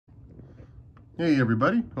Hey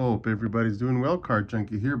everybody, hope everybody's doing well. Card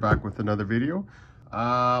Junkie here, back with another video.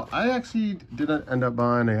 I actually didn't end up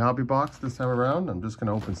buying a hobby box this time around. I'm just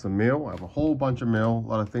gonna open some mail. I have a whole bunch of mail, a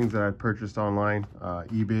lot of things that I purchased online,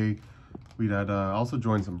 eBay. We had also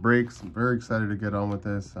joined some breaks. I'm very excited to get on with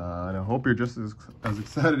this, and I hope you're just as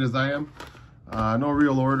excited as I am. No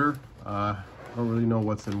real order. Don't really know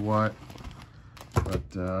what's in what, but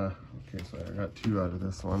okay, so I got two out of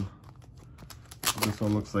this one. This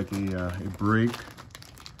one looks like a break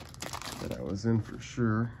that I was in for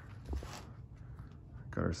sure.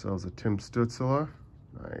 Got ourselves a Tim Stützle.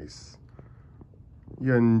 Nice.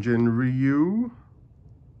 Yunjin Ryu.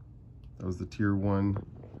 That was the tier 1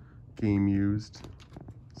 game used.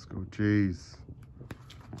 Let's go Jays.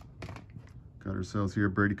 Got ourselves here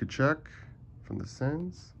Brady Kachuk from the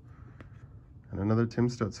Sens. And another Tim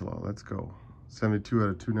Stützle. Let's go. 72 out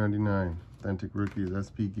of 299. Authentic rookies,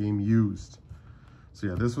 SP game used. So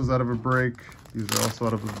yeah, this was out of a break. These are also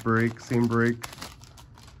out of a break, same break.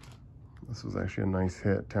 This was actually a nice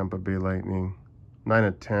hit, Tampa Bay Lightning. 9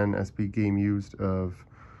 of 10 SP game used of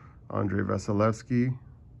Andrei Vasilevsky,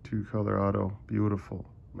 2-color auto, beautiful,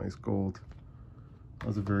 nice gold. That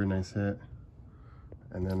was a very nice hit.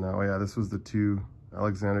 And then, oh yeah, this was the 2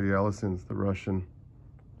 Alexander Yeltsin's, the Russian.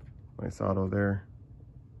 Nice auto there.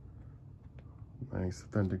 Nice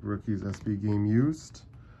authentic rookies, SP game used.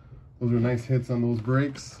 Those are nice hits on those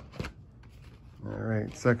breaks. All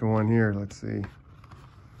right, second one here, let's see.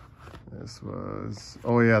 This was,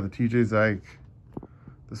 oh yeah, the TJ Zike.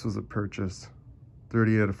 This was a purchase.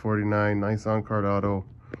 30 out of 49, nice on-card auto.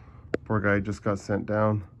 Poor guy just got sent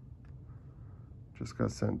down. Just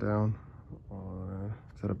got sent down.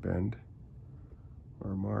 Is that a bend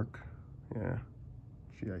or a mark? Yeah,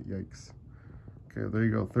 yikes. Okay, there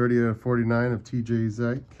you go, 30 out of 49 of TJ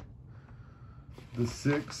Zike. The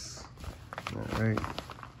 6. All right,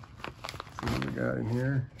 see what we got in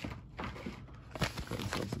here. Got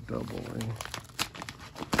ourselves a double,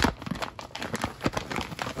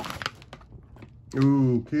 eh?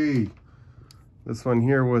 Ooh, okay. This one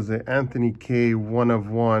here was an Anthony K 1 of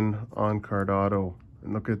 1 on-card auto.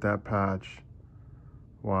 And look at that patch.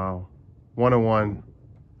 Wow. 1 of 1.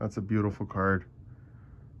 That's a beautiful card.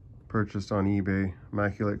 Purchased on eBay.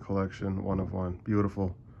 Immaculate Collection, 1 of 1.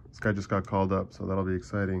 Beautiful. This guy just got called up, so that'll be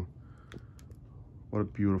exciting. What a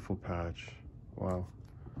beautiful patch. Wow.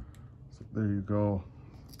 So there you go.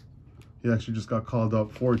 He actually just got called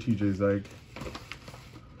up for TJ Zike.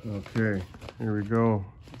 Okay, here we go.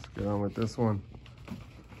 Let's get on with this one.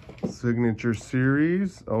 Signature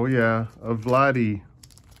Series. Oh yeah, of Vladdy.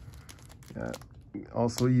 Yeah.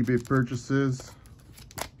 Also eBay purchases.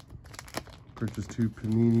 Purchased 2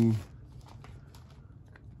 Panini.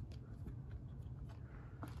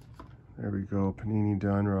 There we go, Panini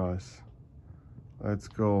Donruss. Let's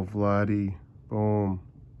go, Vladdy. Boom.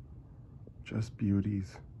 Just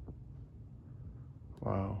beauties.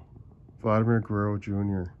 Wow. Vladimir Guerrero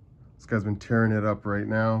Jr. This guy's been tearing it up right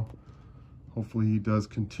now. Hopefully he does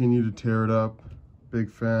continue to tear it up.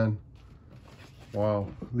 Big fan. Wow.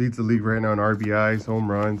 Leads the league right now in RBIs,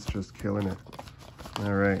 home runs, just killing it.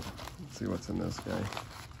 All right, let's see what's in this guy.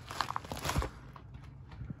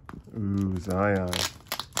 Ooh, Zion.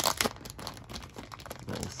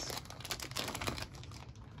 Nice.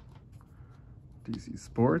 DC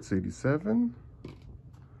Sports, 87.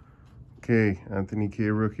 Okay, Anthony K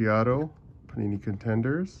rookie auto, Panini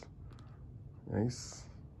Contenders. Nice.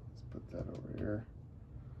 Let's put that over here.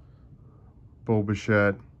 Bo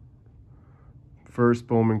Bichette. First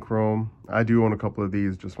Bowman Chrome. I do own a couple of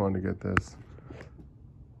these, just wanted to get this.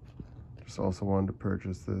 Just also wanted to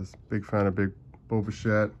purchase this. Big fan of Big Bo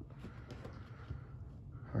Bichette.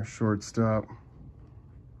 Our shortstop.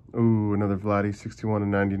 Ooh, another Vladdy, 61 of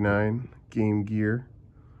 99. Game Gear.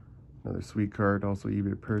 Another sweet card, also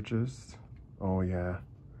eBay purchased. Oh yeah.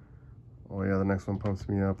 Oh yeah, the next one pumps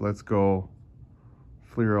me up. Let's go.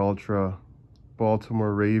 Fleer Ultra.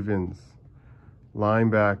 Baltimore Ravens.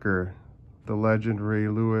 Linebacker. The legend Ray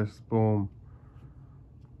Lewis. Boom.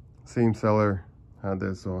 Same seller had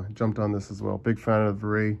this, so I jumped on this as well. Big fan of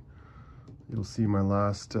Ray. You'll see my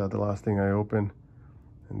last, the last thing I opened.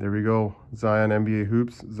 And there we go, Zion NBA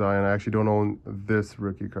Hoops. Zion, I actually don't own this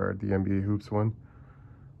rookie card, the NBA Hoops one.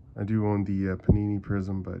 I do own the Panini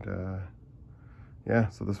Prism, but yeah,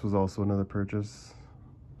 so this was also another purchase.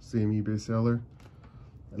 Same eBay seller.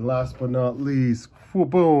 And last but not least,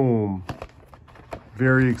 boom.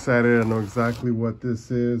 Very excited, I know exactly what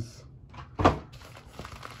this is. Oh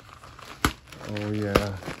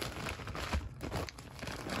yeah.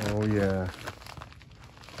 Oh yeah.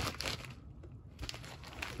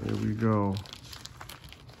 There we go.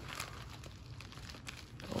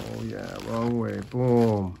 Oh yeah, wrong way.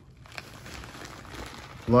 Boom.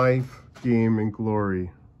 Life, Game, and Glory.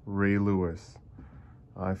 Ray Lewis.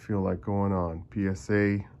 I feel like going on.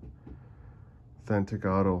 PSA. Authentic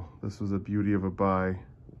auto. This was a beauty of a buy.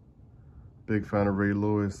 Big fan of Ray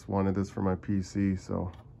Lewis. Wanted this for my PC,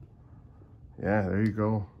 so yeah, there you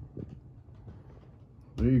go.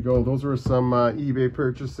 There you go. Those were some eBay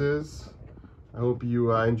purchases. I hope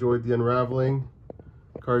you enjoyed the unraveling.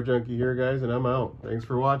 Car Junkie here, guys, and I'm out. Thanks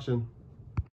for watching.